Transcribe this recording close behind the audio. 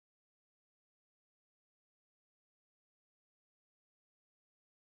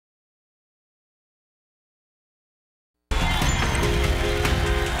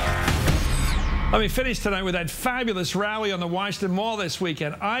Let me finish tonight with that fabulous rally on the Washington Mall this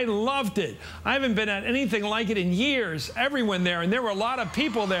weekend. I loved it. I haven't been at anything like it in years. Everyone there, and there were a lot of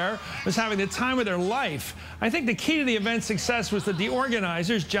people there, was having the time of their life. I think the key to the event's success was that the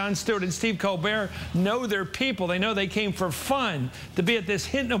organizers, Jon Stewart and Steve Colbert, know their people. They know they came for fun, to be at this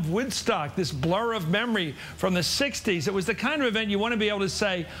hint of Woodstock, this blur of memory from the 60s. It was the kind of event you want to be able to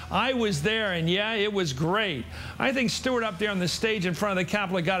say, I was there, and yeah, it was great. I think Stewart up there on the stage in front of the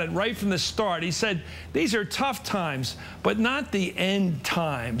Capitol got it right from the start. He said, these are tough times, but not the end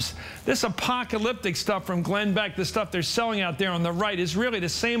times. This apocalyptic stuff from Glenn Beck, the stuff they're selling out there on the right, is really the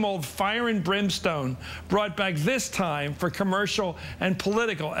same old fire and brimstone brought back this time for commercial and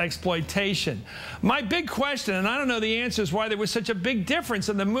political exploitation. My big question, and I don't know the answer, is why there was such a big difference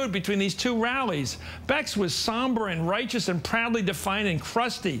in the mood between these two rallies. Beck's was somber and righteous and proudly defiant and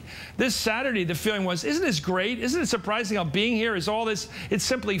crusty. This Saturday, the feeling was, isn't this great? Isn't it surprising how being here is all this? It's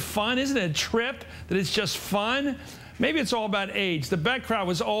simply fun. Isn't it a trip that it's just fun? Maybe it's all about age. The Beck crowd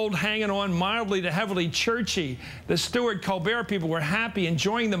was old, hanging on, mildly to heavily churchy. The Stewart Colbert people were happy,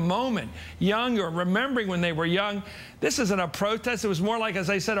 enjoying the moment, young or remembering when they were young. This isn't a protest. It was more like, as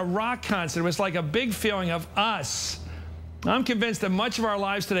I said, a rock concert. It was like a big feeling of us. I'm convinced that much of our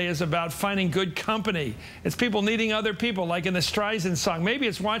lives today is about finding good company. It's people needing other people, like in the Streisand song. Maybe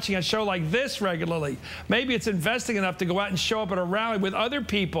it's watching a show like this regularly. Maybe it's investing enough to go out and show up at a rally with other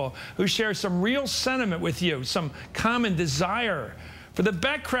people who share some real sentiment with you, some common desire. For the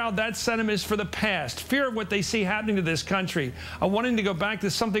Beck crowd, that sentiment is for the past, fear of what they see happening to this country, a wanting to go back to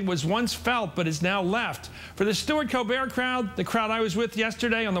something was once felt but is now left. For the Stewart Colbert crowd, the crowd I was with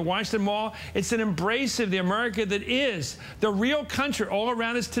yesterday on the Washington Mall, it's an embrace of the America that is, the real country all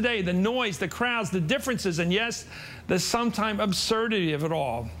around us today, the noise, the crowds, the differences, and yes, the sometime absurdity of it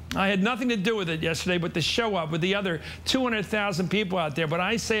all. I had nothing to do with it yesterday but to show up with the other 200,000 people out there, but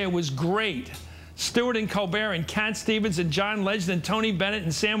I say it was great. Stewart and Colbert and Cat Stevens and John Legend and Tony Bennett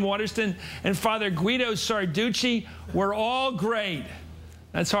and Sam Waterston and Father Guido Sarducci were all great.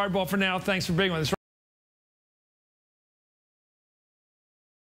 That's Hardball for now. Thanks for being with us.